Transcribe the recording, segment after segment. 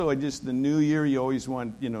So the new year, you always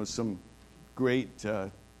want, some great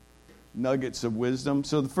nuggets of wisdom.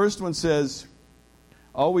 So the first one says,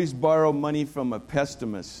 always borrow money from a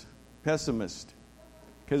pessimist,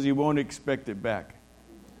 because you won't expect it back.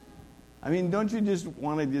 I mean, don't you just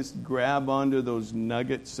want to just grab onto those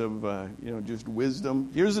nuggets of, just wisdom?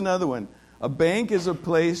 Here's another one. A bank is a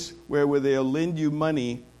place where they'll lend you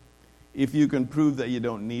money if you can prove that you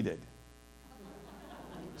don't need it.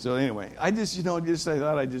 So anyway, I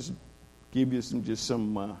thought I'd just give you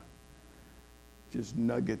some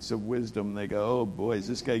nuggets of wisdom. They go, oh boy, is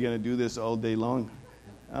this guy going to do this all day long?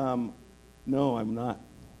 No, I'm not.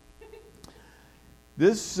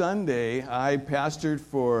 This Sunday, I pastored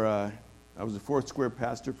I was a Fourth Square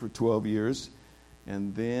pastor for 12 years,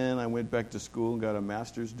 and then I went back to school and got a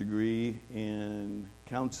master's degree in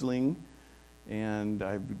counseling, and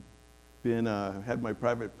I've been had my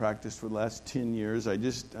private practice for the last 10 years.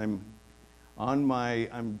 I'm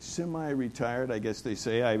semi-retired, I guess they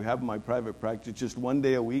say. I have my private practice just one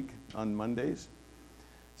day a week on Mondays.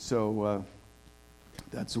 So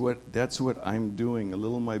that's what I'm doing. A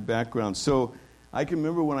little of my background. So I can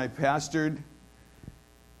remember when I pastored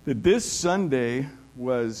that this Sunday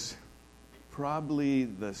was probably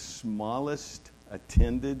the smallest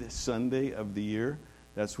attended Sunday of the year.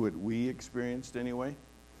 That's what we experienced anyway.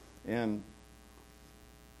 And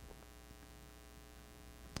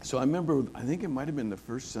so I remember, I think it might have been the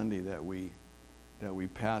first Sunday that we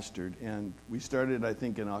pastored, and we started, I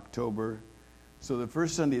think, in October. So the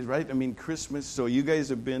first Sunday is right. I mean, Christmas. So you guys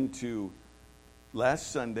have been to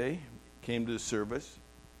last Sunday, came to the service.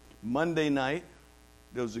 Monday night,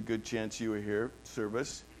 there was a good chance you were here,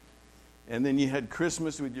 service. And then you had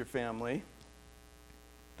Christmas with your family.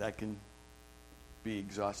 That can be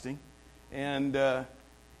exhausting.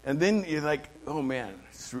 And then you're like, oh man,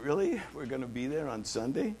 really? We're going to be there on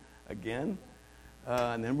Sunday again?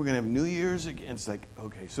 And then we're going to have New Year's again. It's like,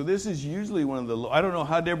 okay. So this is usually one of the, I don't know,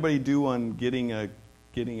 how'd everybody do on getting a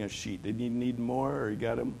sheet? Did you need more, or you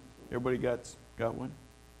got them? Everybody got one?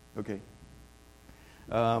 Okay.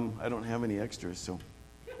 I don't have any extras,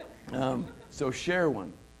 so share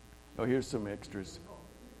one. Oh, here's some extras.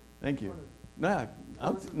 Thank you. No,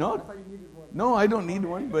 I don't need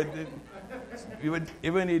one, but if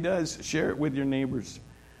anybody does, share it with your neighbors.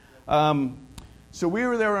 So we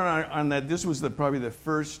were there on that. This was probably the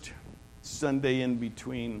first Sunday in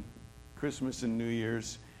between Christmas and New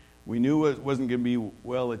Year's. We knew it wasn't going to be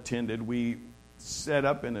well attended. We set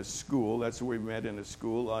up in a school. That's where we met, in a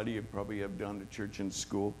school. A lot of you probably have gone to church in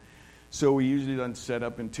school. So we usually don't set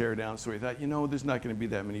up and tear down. So we thought, there's not going to be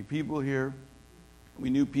that many people here. We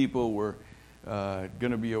knew people were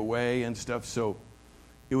going to be away and stuff. So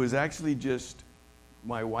it was actually just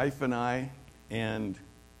my wife and I and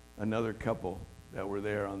another couple that were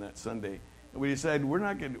there on that Sunday. And we decided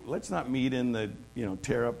let's not meet in the,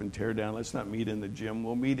 tear up and tear down. Let's not meet in the gym.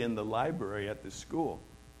 We'll meet in the library at the school.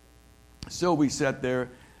 So we sat there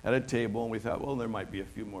at a table, and we thought, well, there might be a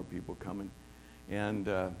few more people coming. And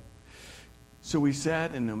so we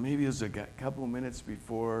sat, and maybe it was a couple of minutes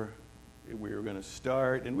before we were going to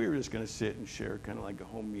start, and we were just going to sit and share, kind of like a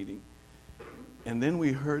home meeting. And then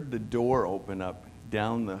we heard the door open up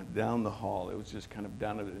down the hall. It was just kind of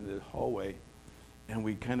down in the hallway. And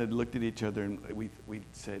we kind of looked at each other, and we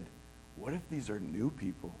said, what if these are new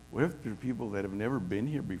people? What if they're people that have never been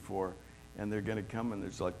here before, and they're going to come, and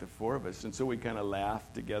there's like the four of us? And so we kind of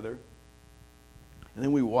laughed together. And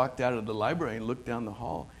then we walked out of the library and looked down the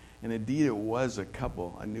hall. And indeed, it was a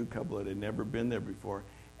new couple that had never been there before.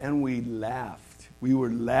 And we laughed. We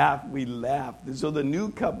laughed. And so the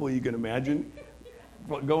new couple, you can imagine,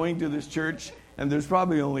 going to this church, and there's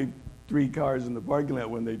probably only 3 cars in the parking lot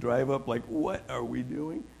when they drive up, like, what are we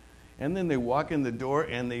doing? And then they walk in the door,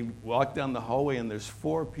 and they walk down the hallway, and there's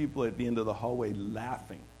 4 people at the end of the hallway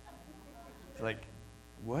laughing. It's like,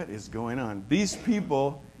 what is going on? These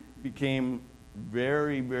people became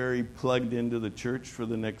very, very plugged into the church for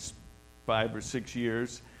the next 5 or 6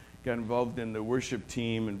 years, got involved in the worship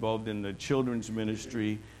team, involved in the children's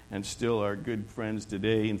ministry, and still are good friends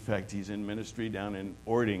today. In fact, he's in ministry down in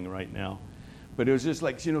Ording right now. But it was just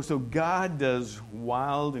like, so God does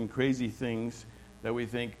wild and crazy things that we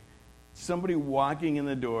think somebody walking in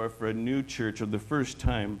the door for a new church for the first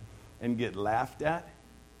time and get laughed at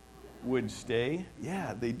would stay.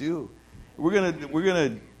 Yeah, they do. We're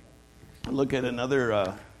gonna look at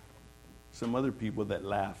some other people that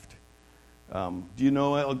laughed. Do you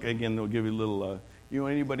know? Again, they'll give you a little. You know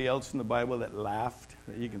anybody else in the Bible that laughed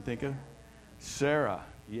that you can think of? Sarah,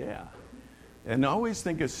 yeah. And I always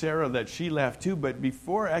think of Sarah that she laughed too, but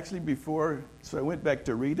before, so I went back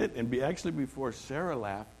to read it, and before Sarah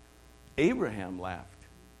laughed, Abraham laughed.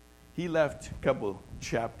 he left a couple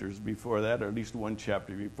chapters before that, or at least one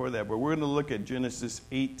chapter before that. But we're going to look at Genesis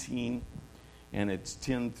 18, and it's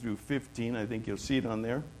 10 through 15. I think you'll see it on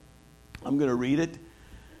there. I'm going to read it.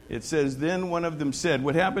 It says, then one of them said,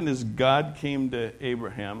 what happened is God came to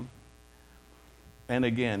Abraham. And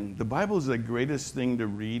again, the Bible is the greatest thing to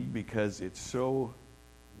read because it's so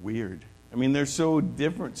weird. I mean, there's so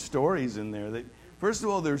different stories in there. That, first of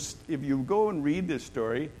all, if you go and read this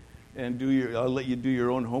story, and I'll let you do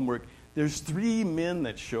your own homework. There's 3 men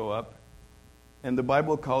that show up, and the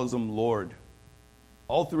Bible calls them Lord.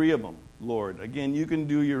 All 3 of them, Lord. Again, you can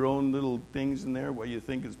do your own little things in there, what you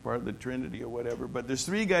think is part of the Trinity or whatever. But there's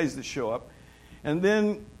 3 guys that show up. And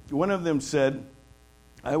then one of them said,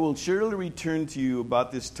 I will surely return to you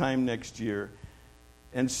about this time next year,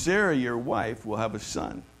 and Sarah, your wife, will have a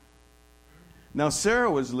son. Now Sarah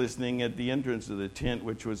was listening at the entrance of the tent,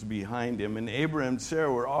 which was behind him, and Abraham and Sarah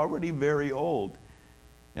were already very old,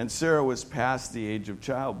 and Sarah was past the age of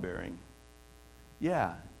childbearing.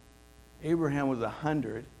 Yeah, Abraham was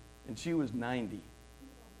 100, and she was 90.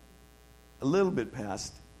 A little bit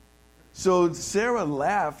past. So Sarah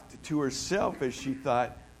laughed to herself as she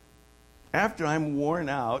thought, after I'm worn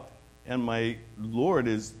out, and my Lord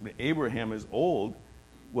Abraham is old,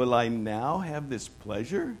 will I now have this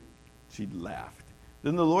pleasure? She laughed.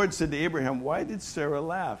 Then the Lord said to Abraham, why did Sarah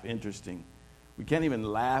laugh? Interesting. We can't even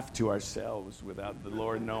laugh to ourselves without the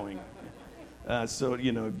Lord knowing. So, if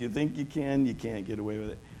you think you can't get away with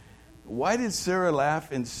it. Why did Sarah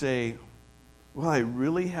laugh and say, will I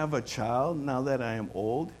really have a child now that I am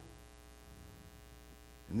old?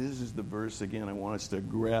 And this is the verse, again, I want us to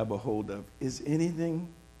grab a hold of. Is anything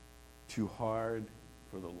too hard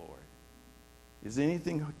for the Lord? Is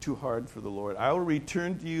anything too hard for the Lord? I will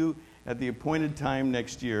return to you at the appointed time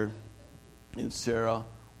next year, and Sarah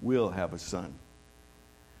will have a son.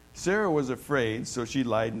 Sarah was afraid, so she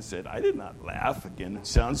lied and said, I did not laugh. Again, it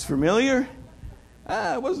sounds familiar.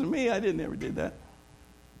 It wasn't me. I never did that.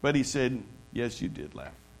 But he said, yes, you did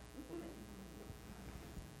laugh.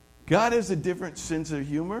 God has a different sense of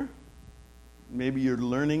humor. Maybe you're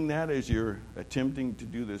learning that as you're attempting to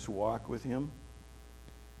do this walk with him.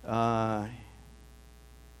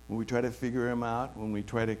 When we try to figure him out, when we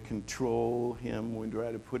try to control him, when we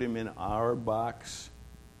try to put him in our box,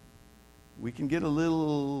 we can get a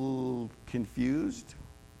little confused,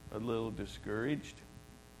 a little discouraged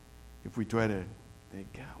if we try to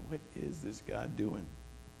think, God, what is this God doing?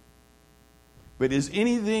 But is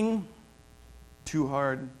anything too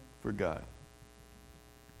hard for God?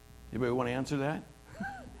 Anybody want to answer that?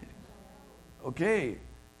 Okay,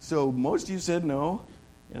 so most of you said no.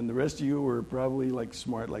 And the rest of you were probably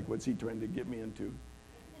smart, what's he trying to get me into?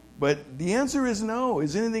 But the answer is no.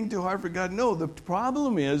 Is anything too hard for God? No. The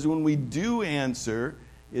problem is when we do answer,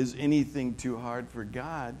 is anything too hard for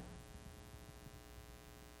God?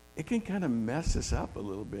 It can kind of mess us up a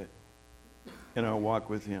little bit in our walk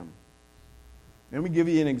with him. Let me give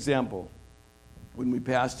you an example. When we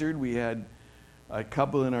pastored, we had a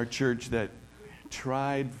couple in our church that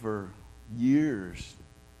tried for years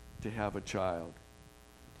to have a child.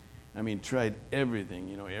 I mean, tried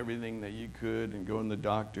everything, everything that you could, and going to the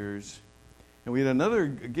doctors. And we had another,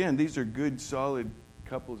 again, these are good, solid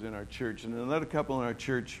couples in our church. And another couple in our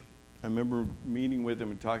church, I remember meeting with him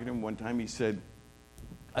and talking to him one time. He said,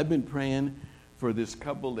 I've been praying for this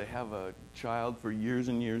couple to have a child for years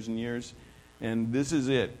and years and years, and this is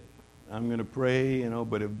it. I'm going to pray,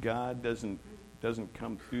 but if God doesn't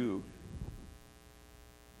come through,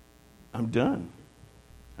 I'm done.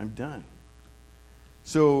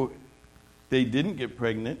 So they didn't get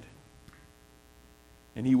pregnant,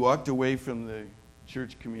 and he walked away from the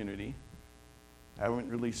church community. I haven't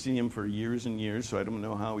really seen him for years and years, so I don't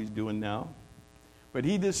know how he's doing now. But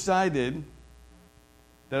he decided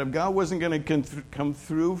that if God wasn't going to come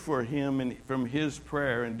through for him and from his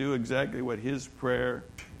prayer and do exactly what his prayer,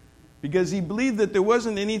 because he believed that there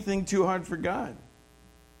wasn't anything too hard for God.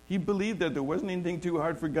 He believed that there wasn't anything too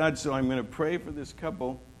hard for God, so I'm going to pray for this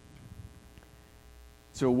couple.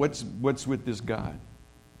 So what's with this God?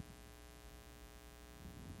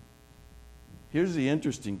 Here's the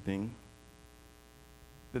interesting thing,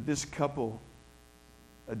 that this couple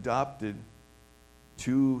adopted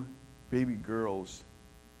 2 baby girls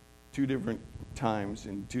 2 different times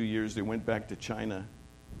in 2 years. They went back to China,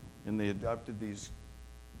 and they adopted these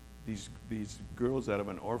girls out of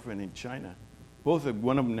an orphan in China.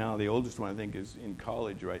 One of them now, the oldest one I think, is in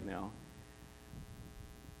college right now.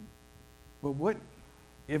 But what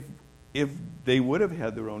if they would have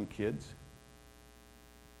had their own kids?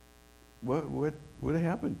 What would have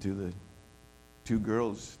happened to the 2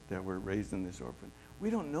 girls that were raised in this orphan? We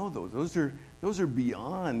don't know those. Those are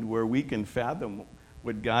beyond where we can fathom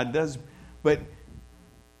what God does. But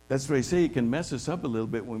that's what I say, it can mess us up a little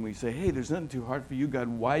bit when we say, hey, there's nothing too hard for you, God.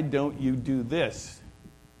 Why don't you do this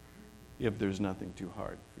if there's nothing too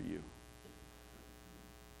hard for you?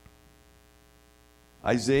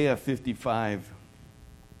 Isaiah 55,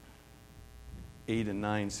 8 and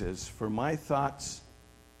 9 says, for my thoughts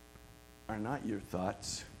are not your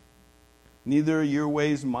thoughts, neither are your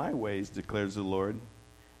ways my ways, declares the Lord.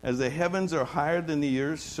 As the heavens are higher than the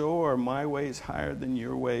earth, so are my ways higher than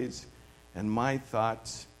your ways, and my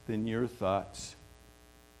thoughts than your thoughts.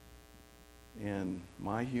 And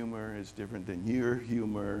my humor is different than your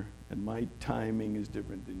humor, and my timing is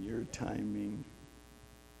different than your timing.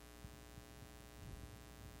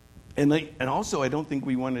 And also, I don't think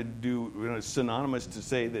we want to do synonymous to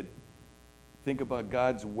say that think about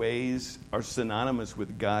God's ways are synonymous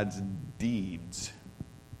with God's deeds.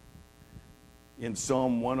 In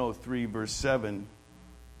Psalm 103, verse 7,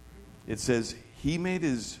 it says, He made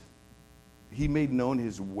known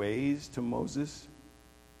his ways to Moses,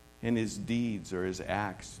 and his deeds or his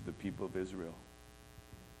acts to the people of Israel.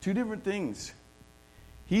 Two different things.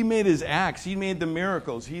 He made his acts. He made the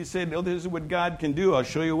miracles. He said, oh, this is what God can do. I'll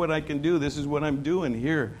show you what I can do. This is what I'm doing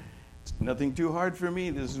here. It's nothing too hard for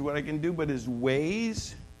me. This is what I can do. But his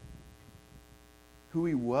ways, who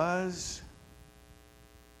he was,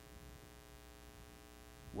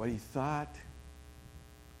 what he thought,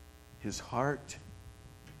 his heart,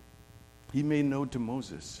 he made known to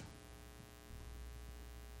Moses.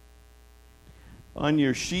 On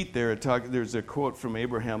your sheet there's a quote from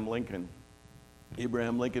Abraham Lincoln.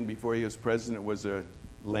 Abraham Lincoln, before he was president, was a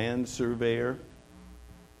land surveyor.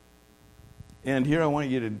 And here I want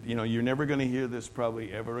you to, you're never going to hear this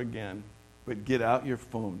probably ever again, but get out your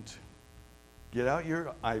phones. Get out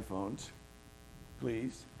your iPhones,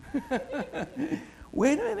 please.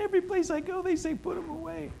 Wait a minute, every place I go, they say put them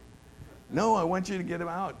away. No, I want you to get them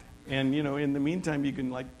out. And, in the meantime, you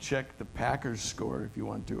can, check the Packers score if you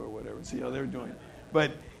want to or whatever, see how they're doing.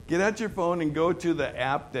 But get out your phone and go to the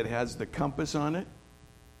app that has the compass on it.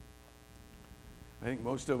 I think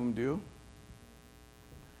most of them do.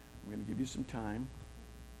 I'm going to give you some time.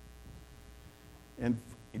 And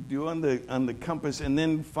do on the compass, and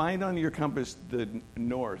then find on your compass the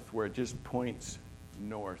north, where it just points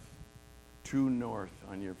north. True north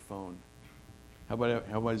on your phone.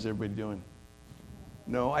 How is everybody doing?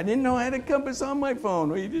 No, I didn't know I had a compass on my phone.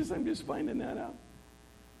 Well, I'm just finding that out.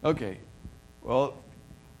 Okay. Well,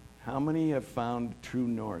 how many have found true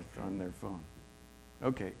north on their phone?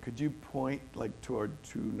 Okay. Could you point toward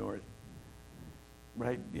true north?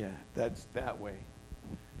 Right? Yeah, that's that way.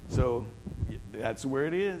 So that's where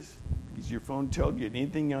it is. Because your phone tells you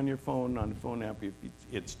anything on your phone, on the phone app, if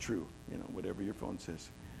it's true, whatever your phone says.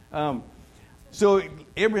 So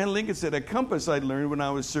Abraham Lincoln said, a compass I learned when I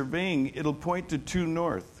was surveying, it'll point to true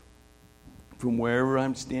north from wherever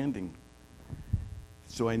I'm standing.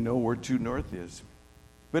 So I know where true north is.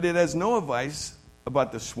 But it has no advice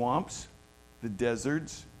about the swamps, the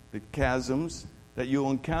deserts, the chasms that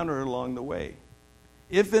you'll encounter along the way.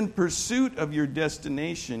 If in pursuit of your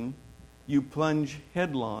destination, you plunge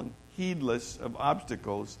headlong, heedless of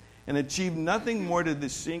obstacles, and achieve nothing more than to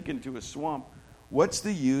sink into a swamp, what's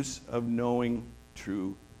the use of knowing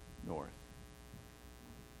true north?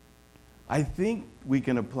 I think we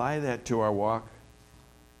can apply that to our walk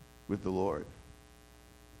with the Lord.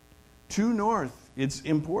 True north, it's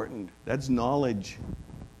important. That's knowledge.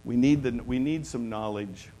 We need some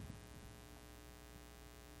knowledge.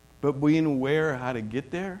 But being aware how to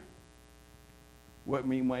get there, what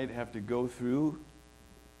we might have to go through,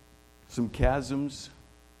 some chasms,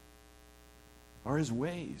 are his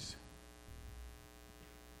ways.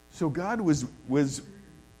 So God was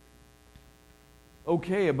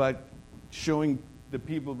okay about showing the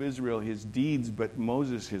people of Israel his deeds, but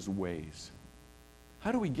Moses his ways.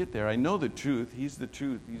 How do we get there? I know the truth. He's the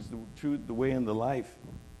truth. He's the truth, the way, and the life.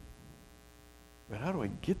 But how do I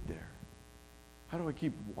get there? How do I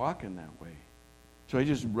keep walking that way? So I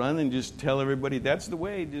just run and just tell everybody, that's the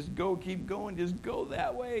way. Just go, keep going. Just go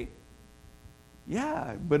that way.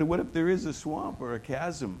 Yeah, but what if there is a swamp or a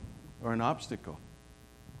chasm or an obstacle?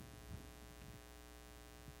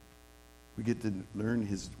 We get to learn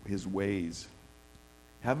his ways.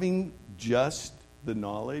 Having just the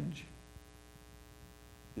knowledge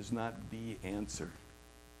is not the answer.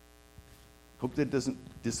 Hope that doesn't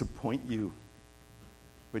disappoint you.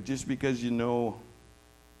 But just because you know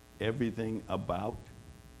everything about,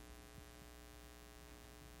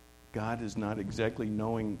 God is not exactly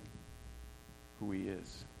knowing who he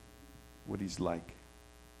is, what he's like.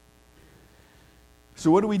 So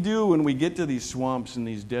what do we do when we get to these swamps and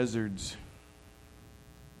these deserts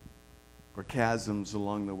or chasms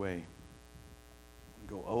along the way?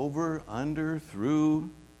 Go over, under, through.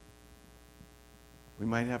 We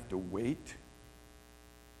might have to wait.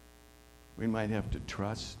 We might have to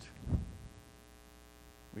trust.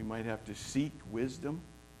 We might have to seek wisdom.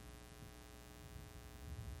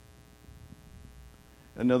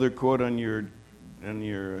 Another quote on your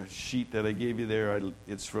sheet that I gave you there,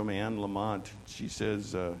 it's from Anne Lamott. She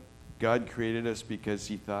says, God created us because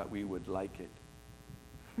he thought we would like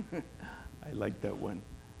it. I like that one.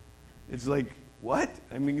 It's like, what?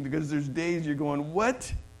 I mean, because there's days you're going,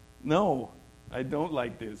 what? No, I don't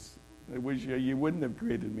like this. I wish you wouldn't have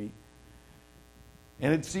created me.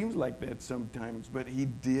 And it seems like that sometimes, but he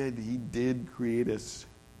did create us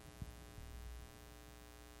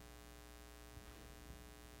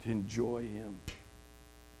to enjoy him,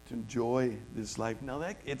 to enjoy this life. Now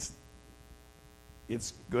that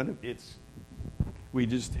we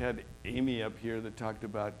just had Amy up here that talked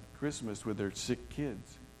about Christmas with her sick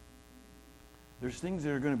kids. There's things that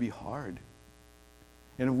are going to be hard.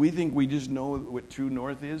 And if we think we just know what true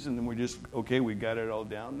north is and then we're just, okay, we got it all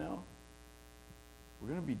down now, we're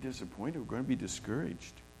going to be disappointed. We're going to be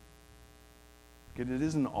discouraged. Because it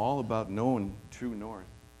isn't all about knowing true north.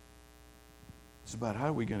 It's about how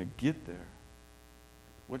are we going to get there?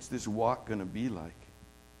 What's this walk going to be like?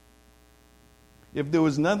 If there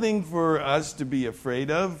was nothing for us to be afraid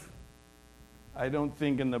of, I don't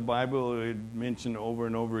think in the Bible it would mention over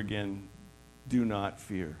and over again, do not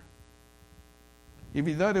fear. If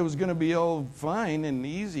he thought it was going to be all fine and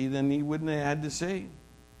easy, then he wouldn't have had to say,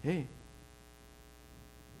 hey,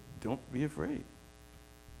 don't be afraid.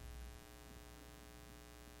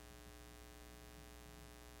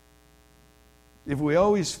 If we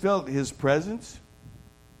always felt his presence,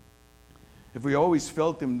 if we always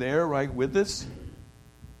felt him there right with us,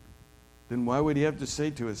 then why would he have to say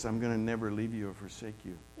to us, I'm going to never leave you or forsake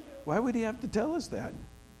you? Why would he have to tell us that?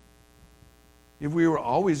 If we were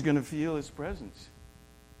always going to feel his presence,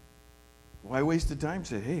 why waste the time?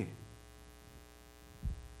 Say, hey,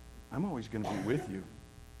 I'm always going to be with you,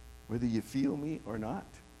 whether you feel me or not.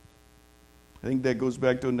 I think that goes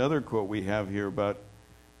back to another quote we have here about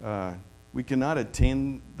we cannot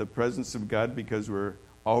attain the presence of God because we're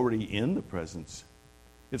already in the presence.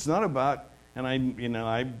 It's not about, and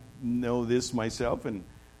I know this myself, and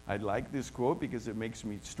I like this quote because it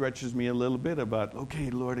stretches me a little bit about, okay,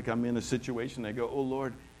 Lord, if I'm in a situation, I go, oh,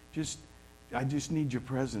 Lord, I just need your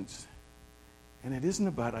presence. And it isn't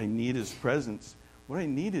about I need his presence. What I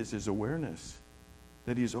need is his awareness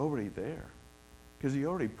that he's already there. Because he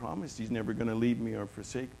already promised he's never going to leave me or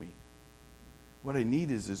forsake me. What I need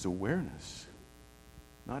is his awareness,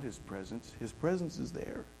 not his presence. His presence is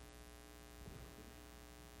there.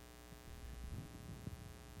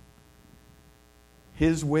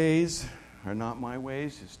 His ways are not my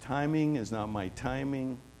ways. His timing is not my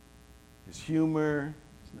timing. His humor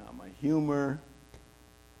is not my humor.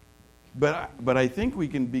 But I think we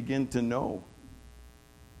can begin to know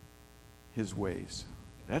his ways.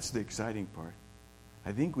 That's the exciting part.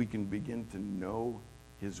 I think we can begin to know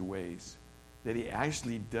his ways. That he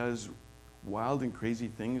actually does wild and crazy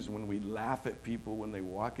things when we laugh at people when they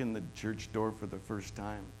walk in the church door for the first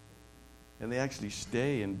time. And they actually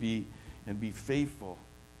stay and be faithful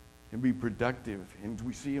and be productive. And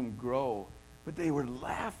we see them grow. But they were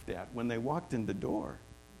laughed at when they walked in the door.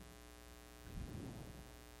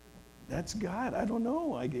 That's God. I don't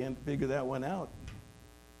know. I can't figure that one out.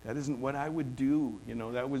 That isn't what I would do.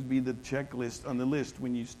 That would be the checklist on the list.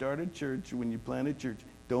 When you start a church, when you plant a church,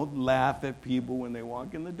 don't laugh at people when they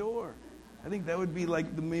walk in the door. I think that would be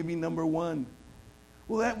like maybe number one.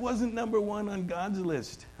 Well, that wasn't number one on God's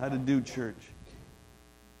list, how to do church.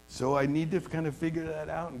 So I need to kind of figure that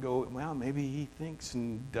out and go, well, maybe he thinks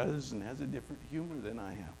and does and has a different humor than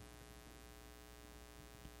I have.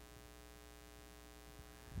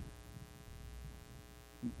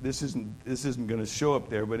 This isn't going to show up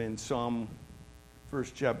there, but in Psalm,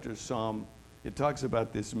 first chapter of Psalm, it talks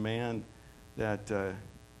about this man that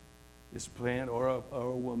is planted, or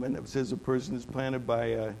a woman. It says a person is planted by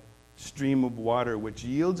a stream of water, which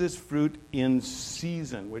yields its fruit in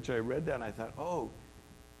season. Which I read that and I thought, oh,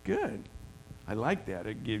 good. I like that.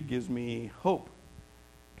 It gives me hope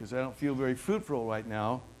because I don't feel very fruitful right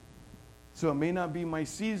now. So it may not be my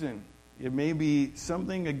season. It may be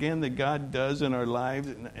something, again, that God does in our lives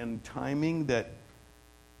and timing that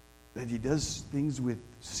he does things with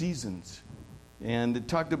seasons. And it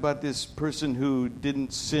talked about this person who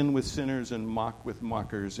didn't sin with sinners and mock with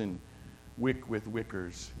mockers and wick with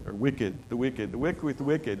wickers, or wicked with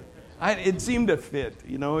wicked. It seemed to fit.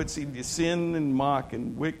 It seemed to sin and mock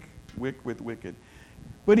and wick with wicked.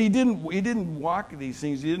 But he didn't walk these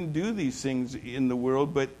things. He didn't do these things in the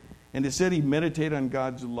world. And it said he meditated on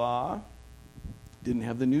God's law. Didn't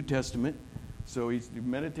have the New Testament. So he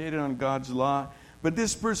meditated on God's law. But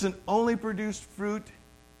this person only produced fruit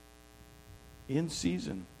in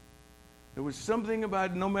season. There was something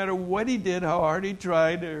about no matter what he did, how hard he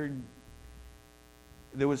tried,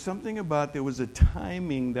 there was a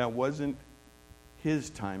timing that wasn't his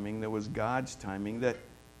timing, that was God's timing, that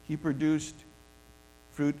he produced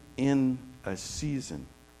fruit in a season.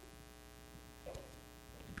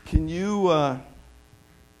 Can you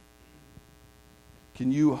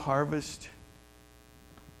harvest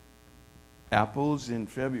apples in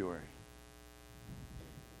February?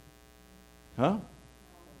 Huh?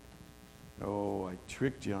 Oh, I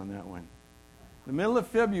tricked you on that one. The middle of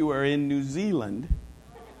February in New Zealand,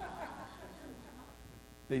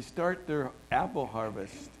 they start their apple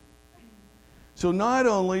harvest. So not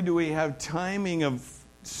only do we have timing of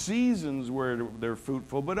seasons where they're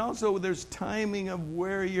fruitful, but also there's timing of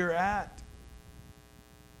where you're at.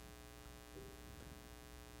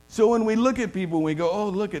 So when we look at people, we go, oh,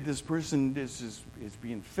 look at this person, this is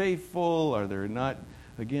being faithful, or they're not,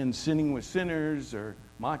 again, sinning with sinners, or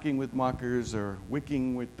mocking with mockers, or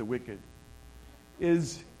wicking with the wicked.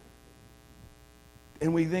 And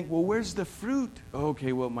we think, well, where's the fruit? Oh,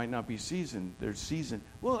 okay, well, it might not be season. There's season.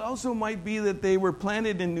 Well, it also might be that they were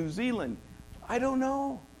planted in New Zealand. I don't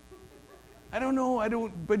know.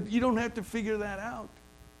 But you don't have to figure that out.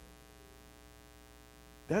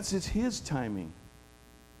 It's his timing.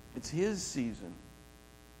 It's his season.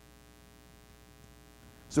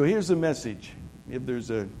 So here's the message. If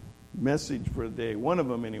there's a message for the day, one of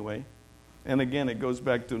them anyway. And again, it goes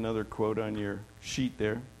back to another quote on your sheet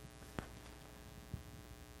there.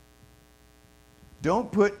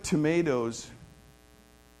 Don't put tomatoes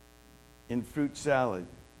in fruit salad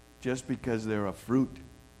just because they're a fruit.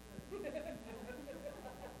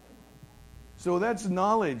 So that's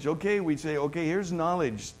knowledge. Okay, we say, okay, here's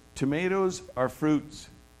knowledge. Tomatoes are fruits.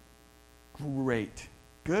 Great.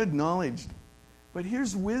 Good knowledge. But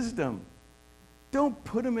here's wisdom. Don't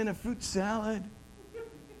put them in a fruit salad.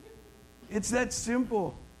 It's that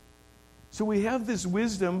simple. So we have this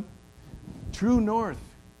wisdom, true north.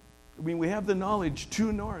 We have the knowledge,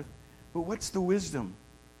 true north. But what's the wisdom?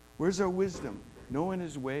 Where's our wisdom? Knowing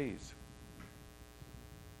his ways.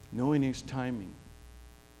 Knowing his timing.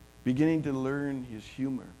 Beginning to learn his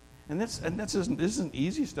humor. And this isn't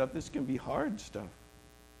easy stuff. This can be hard stuff.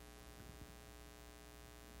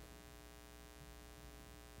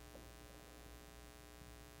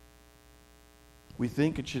 We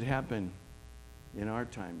think it should happen in our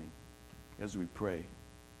timing as we pray.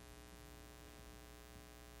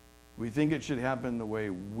 We think it should happen the way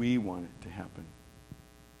we want it to happen.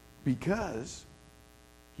 Because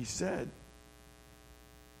he said,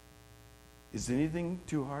 is anything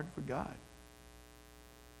too hard for God?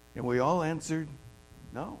 And we all answered,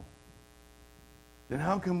 no. Then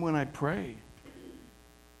how come when I pray?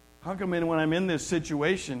 How come when I'm in this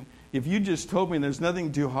situation, if you just told me there's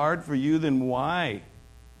nothing too hard for you, then why?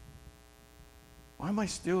 Why am I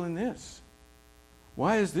still in this?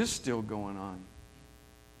 Why is this still going on?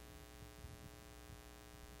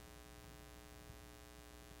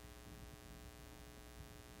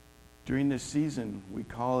 During this season, we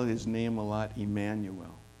call his name a lot,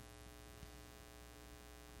 Emmanuel.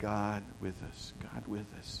 God with us. God with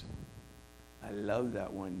us. I love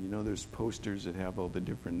that one. You know, there's posters that have all the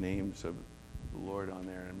different names of the Lord on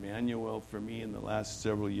there. Emmanuel, for me, in the last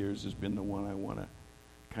several years, has been the one I want to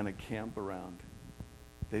kind of camp around.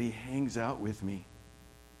 That he hangs out with me.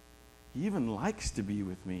 He even likes to be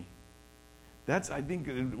with me. I think,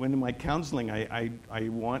 when in my counseling, I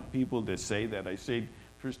want people to say that.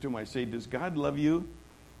 First to him, I say, does God love you?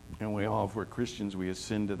 And we all, if we're Christians, we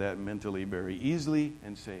ascend to that mentally very easily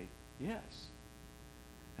and say, yes.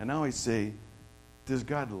 And now I say, does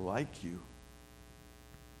God like you?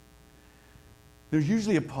 There's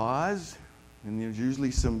usually a pause, and there's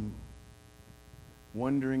usually some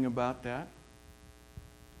wondering about that.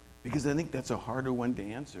 Because I think that's a harder one to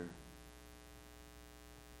answer.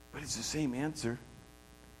 But it's the same answer.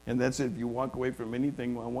 And that's if you walk away from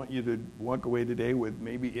anything, I want you to walk away today with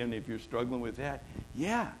maybe, and if you're struggling with that,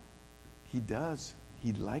 yeah, he does.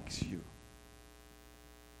 He likes you.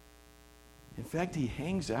 In fact, he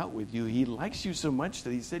hangs out with you. He likes you so much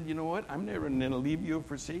that he said, you know what? I'm never going to leave you or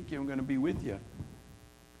forsake you. I'm going to be with you.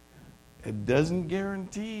 It doesn't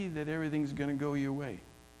guarantee that everything's going to go your way.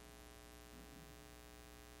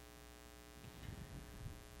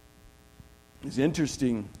 It's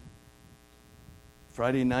interesting.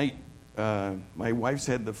 Friday night, my wife's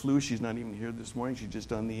had the flu. She's not even here this morning. She's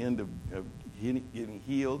just on the end of getting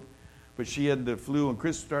healed. But she had the flu, and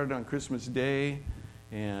Chris started on Christmas Day.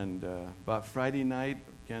 And about Friday night,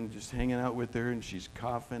 again, just hanging out with her, and she's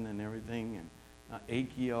coughing and everything, and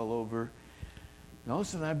achy all over. And all of a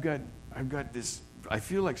sudden, I've got this. I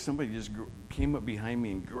feel like somebody just came up behind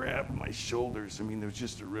me and grabbed my shoulders. I mean, there was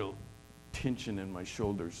just a real tension in my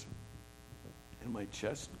shoulders, and my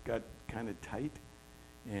chest got kind of tight.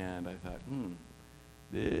 And I thought,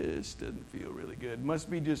 this doesn't feel really good.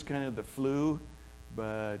 Must be just kind of the flu,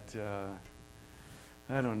 but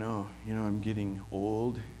I don't know. I'm getting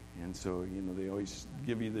old, and so, they always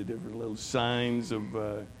give you the different little signs of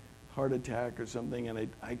heart attack or something, and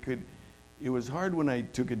it was hard when I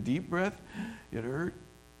took a deep breath. It hurt,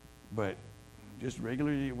 but just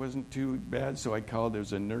regularly it wasn't too bad, so I called.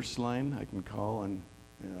 There's a nurse line I can call on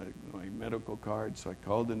my medical card, so I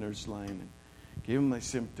called the nurse line and gave them my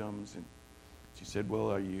symptoms, and she said, well,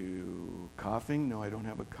 are you coughing? No, I don't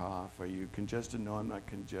have a cough. Are you congested? No, I'm not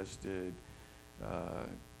congested.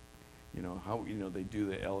 They do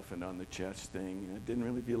the elephant on the chest thing. It didn't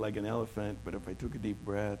really feel like an elephant, but if I took a deep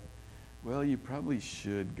breath, well, you probably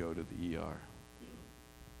should go to the ER.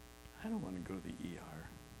 I don't want to go to the ER.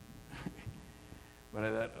 But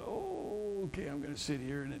I thought, okay, I'm going to sit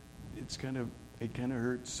here, and it kind of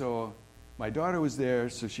hurts. So my daughter was there,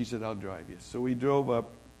 so she said, I'll drive you. So we drove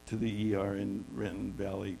up to the ER in Renton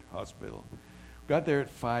Valley Hospital. Got there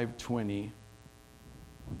at 5:20.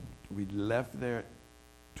 We left there at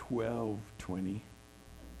 12:20.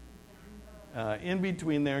 In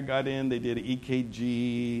between there, got in, they did an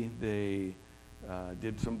EKG, they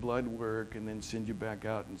did some blood work, and then send you back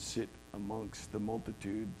out and sit amongst the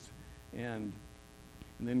multitudes. And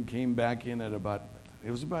then came back in at about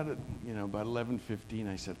 11:15.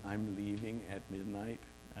 I said, I'm leaving at midnight.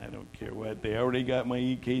 I don't care what. They already got my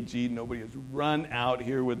EKG. Nobody has run out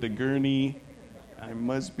here with the gurney. I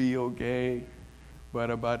must be okay. But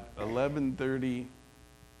about 11:30,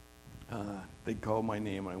 they called my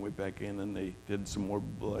name. I went back in, and they did some more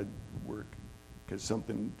blood work because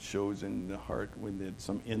something shows in the heart when there's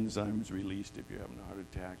some enzymes released if you're having a heart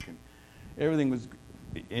attack. And everything was,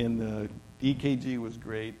 and the EKG was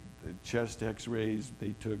great. The chest X-rays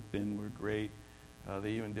they took then were great.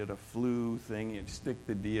 They even did a flu thing. You'd stick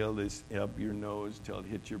the deal this up your nose till it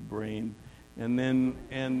hit your brain, and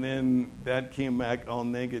then that came back all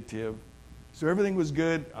negative. So everything was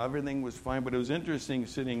good. Everything was fine. But it was interesting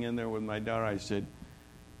sitting in there with my daughter. I said,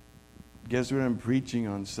 guess what I'm preaching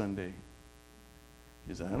on Sunday?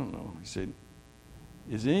 He said, I don't know. I said,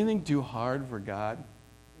 is anything too hard for God?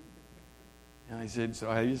 And I said, so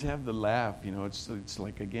I just have to laugh. It's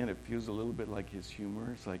like, again, it feels a little bit like his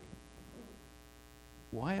humor. It's like,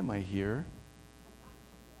 why am I here?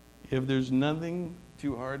 If there's nothing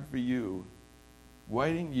too hard for you,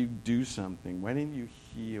 why didn't you do something? Why didn't you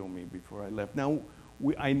heal me before I left? Now,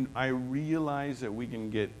 I realize that we can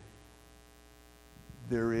get,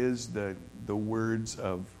 there is the words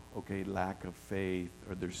of, okay, lack of faith,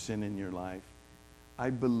 or there's sin in your life. I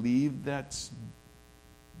believe that's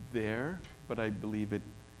there, but I believe it,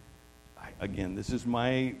 again, this is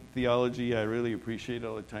my theology. I really appreciate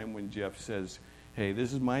all the time when Jeff says, hey,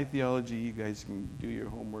 this is my theology. You guys can do your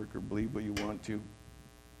homework or believe what you want to.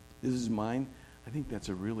 This is mine. I think that's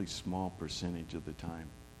a really small percentage of the time.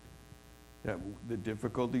 That the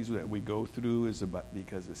difficulties that we go through is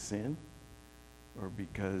because of sin or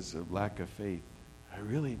because of lack of faith. I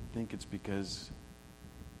really think it's because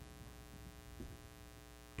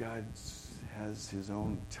God has his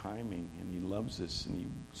own timing, and he loves us, and he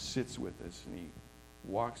sits with us, and he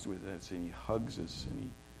walks with us, and he hugs us, and he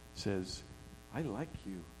says, I like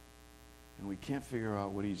you. And we can't figure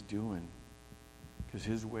out what he's doing because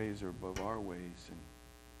his ways are above our ways. And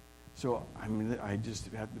so, I just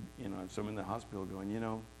have to, so I'm in the hospital going,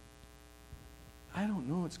 I don't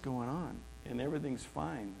know what's going on. And everything's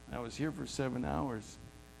fine. I was here for 7 hours,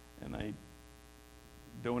 and I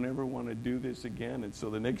don't ever want to do this again. And so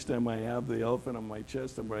the next time I have the elephant on my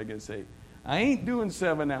chest, I'm probably going to say, I ain't doing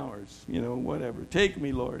 7 hours. Whatever. Take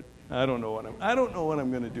me, Lord. I don't know what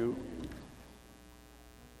I'm going to do.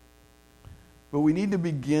 But we need to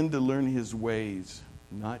begin to learn his ways,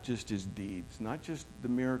 not just his deeds, not just the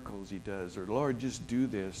miracles he does, or Lord, just do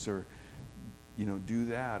this, or do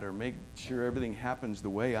that, or make sure everything happens the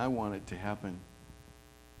way I want it to happen.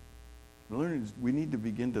 We need to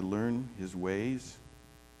begin to learn his ways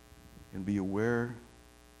and be aware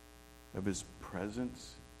of his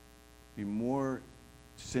presence. Be more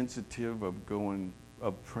sensitive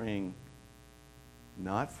of praying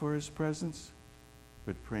not for his presence,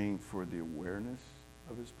 but praying for the awareness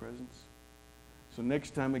of his presence. So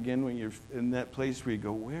next time again, when you're in that place where you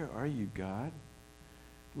go, where are you, God?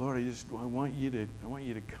 Lord, I want you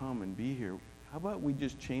to come and be here. How about we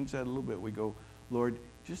just change that a little bit? We go, Lord,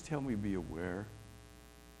 just help me be aware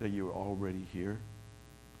that you're already here.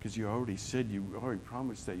 Because you already said, you already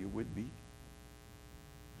promised that you would be.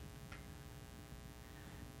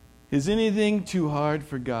 Is anything too hard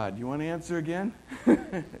for God? You want to answer again?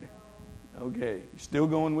 Okay. Still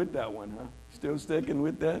going with that one, huh? Still sticking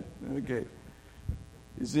with that? Okay.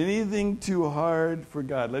 Is anything too hard for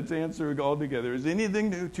God? Let's answer it all together. Is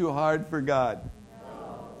anything too hard for God?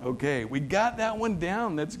 No. Okay. We got that one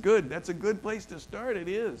down. That's good. That's a good place to start. It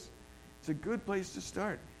is. It's a good place to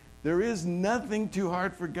start. There is nothing too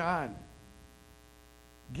hard for God.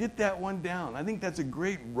 Get that one down. I think that's a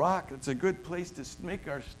great rock. It's a good place to make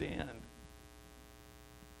our stand.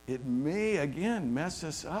 It may, again, mess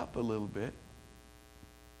us up a little bit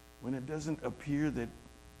when it doesn't appear that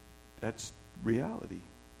that's reality.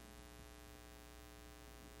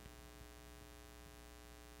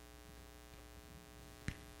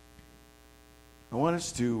 I want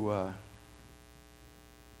us to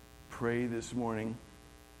pray this morning.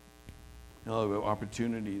 I'll have an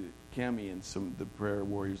opportunity that Cammie and some of the prayer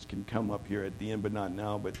warriors can come up here at the end, but not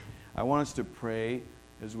now. But I want us to pray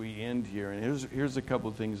as we end here. And here's a couple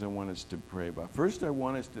of things I want us to pray about. First, I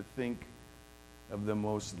want us to think of the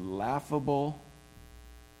most laughable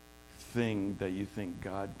thing that you think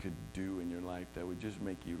God could do in your life that would just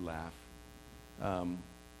make you laugh. The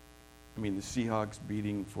Seahawks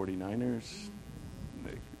beating 49ers.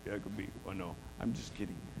 That could be, oh no, I'm just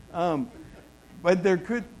kidding. But there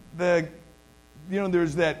could,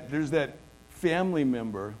 there's that family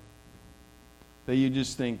member that you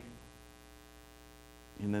just think,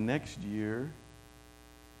 in the next year,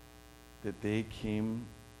 that they came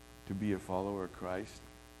to be a follower of Christ.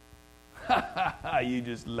 You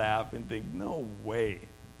just laugh and think, no way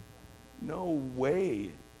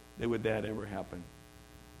that would that ever happen.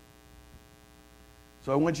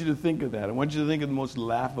 So I want you to think of that. I want you to think of the most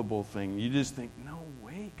laughable thing. You just think, no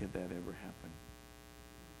way could that ever happen.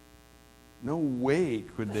 No way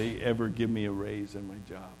could they ever give me a raise in my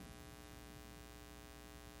job.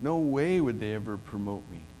 No way would they ever promote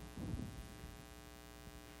me.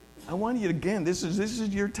 I want you, again, this is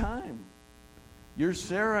your time. You're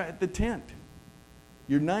Sarah at the tent.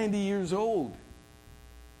 You're 90 years old.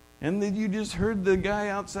 And then you just heard the guy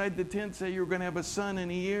outside the tent say you were going to have a son in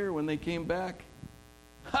a year when they came back.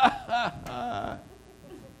 Ha ha ha.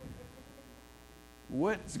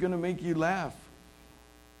 What's going to make you laugh?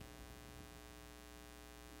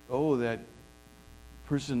 Oh, that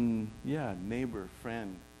person, neighbor,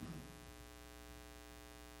 friend,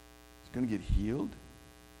 is going to get healed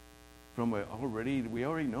from we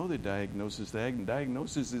already know the diagnosis. The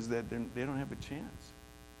diagnosis is that they don't have a chance.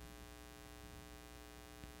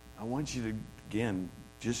 I want you to, again,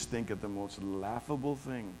 just think of the most laughable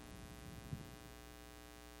thing.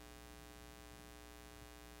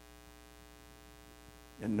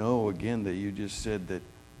 And know, again, that you just said that,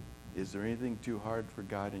 is there anything too hard for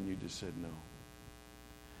God? And you just said no.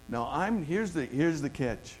 Now, here's the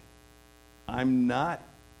catch. I'm not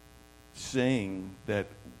saying that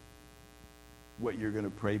what you're going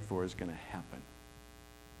to pray for is going to happen.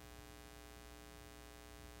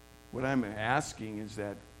 What I'm asking is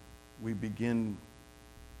that we begin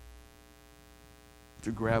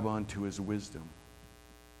to grab onto His wisdom.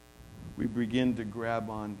 We begin to grab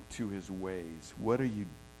onto His ways. What are you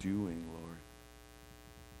doing, Lord?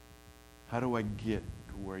 How do I get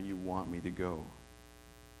to where you want me to go?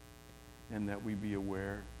 And that we be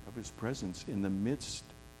aware of His presence in the midst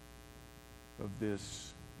of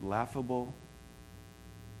this laughable.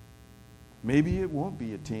 Maybe it won't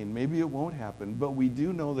be attained. Maybe it won't happen. But we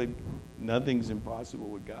do know that nothing's impossible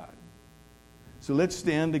with God. So let's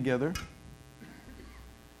stand together.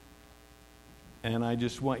 And I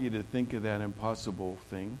just want you to think of that impossible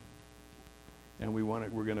thing. And we're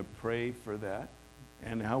going to pray for that.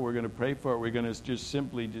 And how we're going to pray for it, we're going to just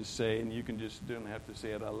simply say, and you don't have to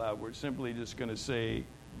say it out loud. We're simply just going to say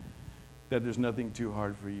that there's nothing too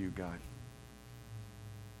hard for you, God.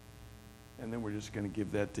 And then we're just going to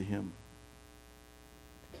give that to Him.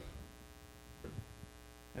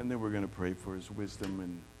 And then we're going to pray for His wisdom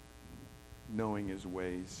and knowing His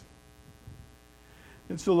ways.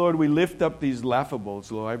 And so, Lord, we lift up these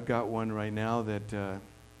laughables. Lord, I've got one right now that,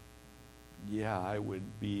 I would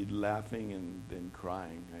be laughing and then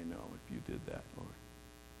crying, I know, if you did that, Lord.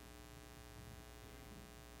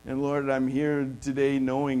 And, Lord, I'm here today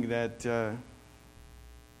knowing that there's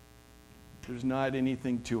not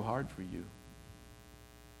anything too hard for you.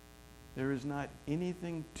 There is not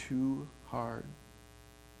anything too hard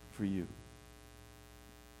for you.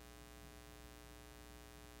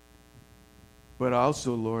 But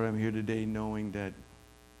also, Lord, I'm here today knowing that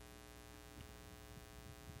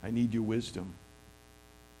I need your wisdom.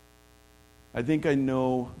 I think I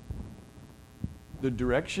know the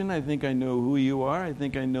direction. I think I know who you are. I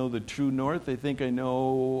think I know the true north. I think I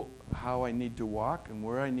know how I need to walk and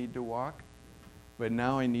where I need to walk. But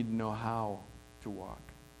now I need to know how to walk.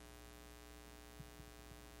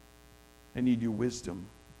 I need your wisdom.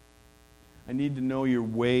 I need to know your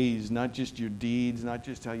ways, not just your deeds, not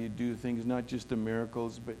just how you do things, not just the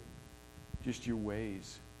miracles, but just your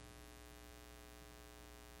ways.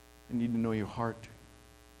 I need to know your heart.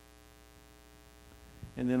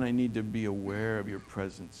 And then I need to be aware of your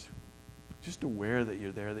presence. Just aware that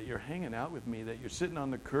you're there, that you're hanging out with me, that you're sitting on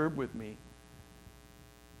the curb with me,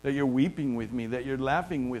 that you're weeping with me, that you're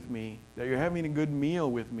laughing with me, that you're having a good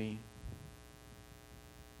meal with me,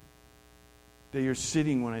 that you're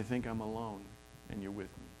sitting when I think I'm alone and you're with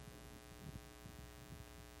me.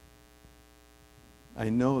 I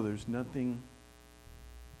know there's nothing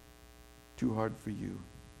too hard for you.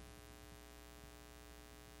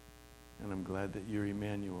 And I'm glad that you're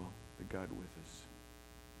Emmanuel, the God with us.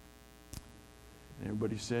 And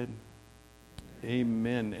everybody said,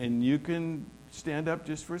 Amen. And you can stand up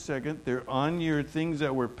just for a second. They're on your things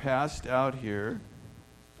that were passed out here,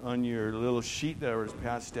 on your little sheet that was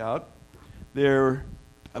passed out.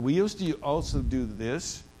 We used to also do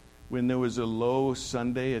this when there was a low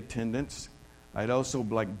Sunday attendance. I'd also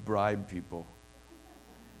bribe people.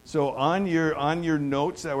 So on your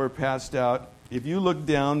notes that were passed out, if you look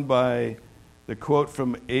down by the quote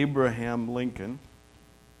from Abraham Lincoln,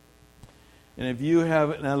 and if you have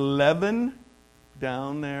an 11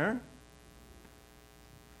 down there,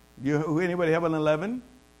 anybody have an 11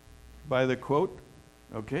 by the quote?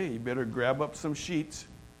 Okay, you better grab up some sheets.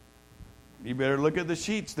 You better look at the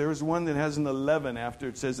sheets. There's one that has an 11 after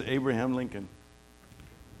it says Abraham Lincoln.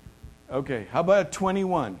 Okay, how about a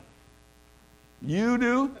 21? You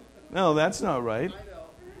do? No, that's not right.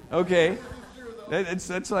 Okay,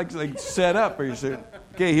 that's like set up. Are you certain?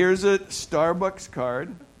 Okay, here's a Starbucks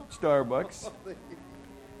card. Starbucks.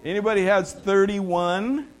 Anybody has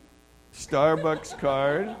 31? Starbucks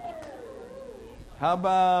card. How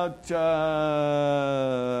about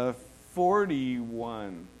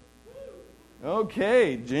 41?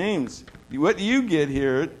 Okay, James. What you get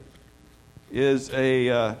here is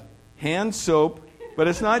a hand soap, but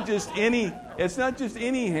it's not just any. It's not just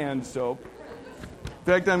any hand soap. In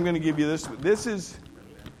fact, I'm going to give you this. This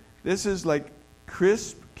is like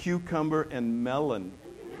crisp cucumber and melon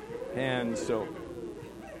hand soap.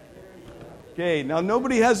 Okay, now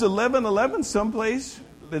nobody has 11 someplace.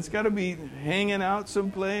 It's got to be hanging out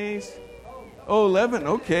someplace. Oh, 11.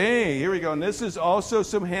 Okay, here we go. And this is also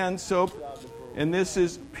some hand soap. And this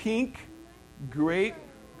is pink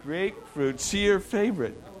grapefruit. See your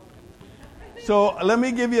favorite. So let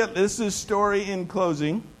me give you, this is story in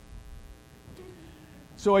closing.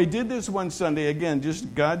 So I did this one Sunday. Again,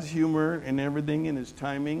 just God's humor and everything in His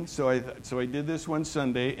timing. So I did this one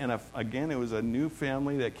Sunday. And again, it was a new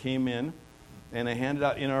family that came in. And I handed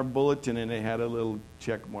out in our bulletin, and it had a little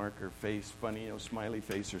check mark or face, funny, smiley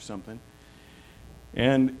face or something.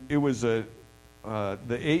 And it was the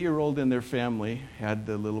 8-year-old in their family had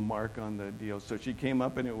the little mark on the deal. So she came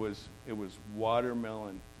up, and it was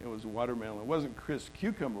watermelon. It was watermelon. It wasn't crisp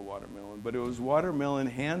cucumber watermelon, but it was watermelon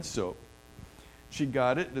hand soap. She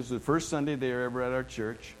got it. This was the first Sunday they were ever at our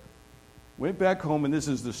church. Went back home, and this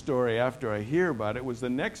is the story after I hear about it. Was the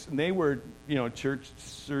next, and they were, church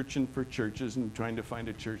searching for churches and trying to find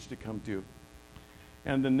a church to come to.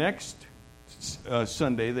 And the next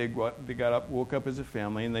Sunday, they got up, woke up as a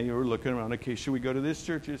family, and they were looking around. Okay, should we go to this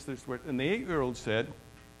church? And the 8-year-old said,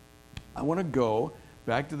 I want to go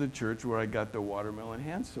back to the church where I got the watermelon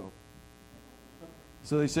hand soap.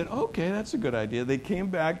 So they said, okay, that's a good idea. They came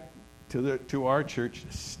back to our church,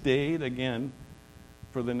 stayed again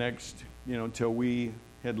for the next, till we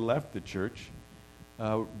had left the church.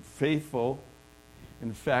 Faithful.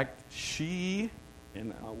 In fact, she,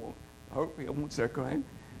 and I won't start crying.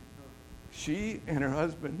 She and her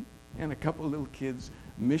husband and a couple of little kids,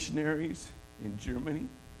 missionaries in Germany,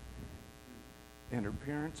 and her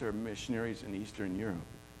parents are missionaries in Eastern Europe.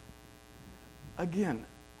 Again,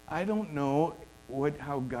 I don't know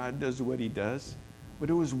how God does what He does, but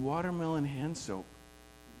it was watermelon hand soap.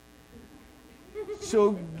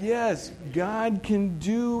 So yes, God can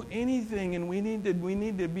do anything, and we need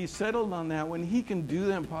to be settled on that. When He can do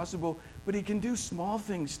the impossible, but He can do small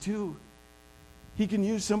things too. He can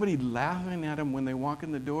use somebody laughing at Him when they walk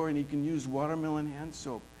in the door, and He can use watermelon hand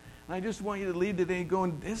soap. And I just want you to leave today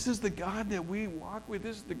going, this is the God that we walk with.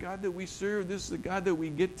 This is the God that we serve. This is the God that we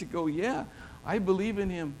get to go, yeah, I believe in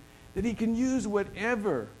Him. that He can use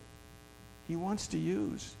whatever He wants to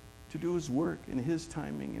use to do His work in His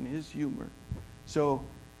timing and His humor. So,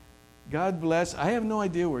 God bless. I have no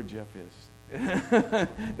idea where Jeff is.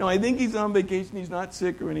 No, I think he's on vacation. He's not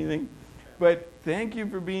sick or anything. But thank you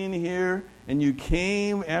for being here. And you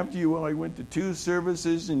came after I went to 2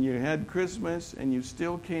 services and you had Christmas and you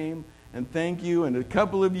still came. And thank you. And a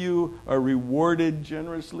couple of you are rewarded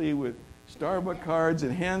generously with Starbucks cards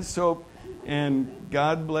and hand soap. And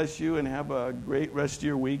God bless you and have a great rest of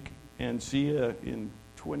your week. And see you in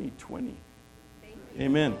 2020.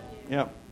 Amen. Yeah.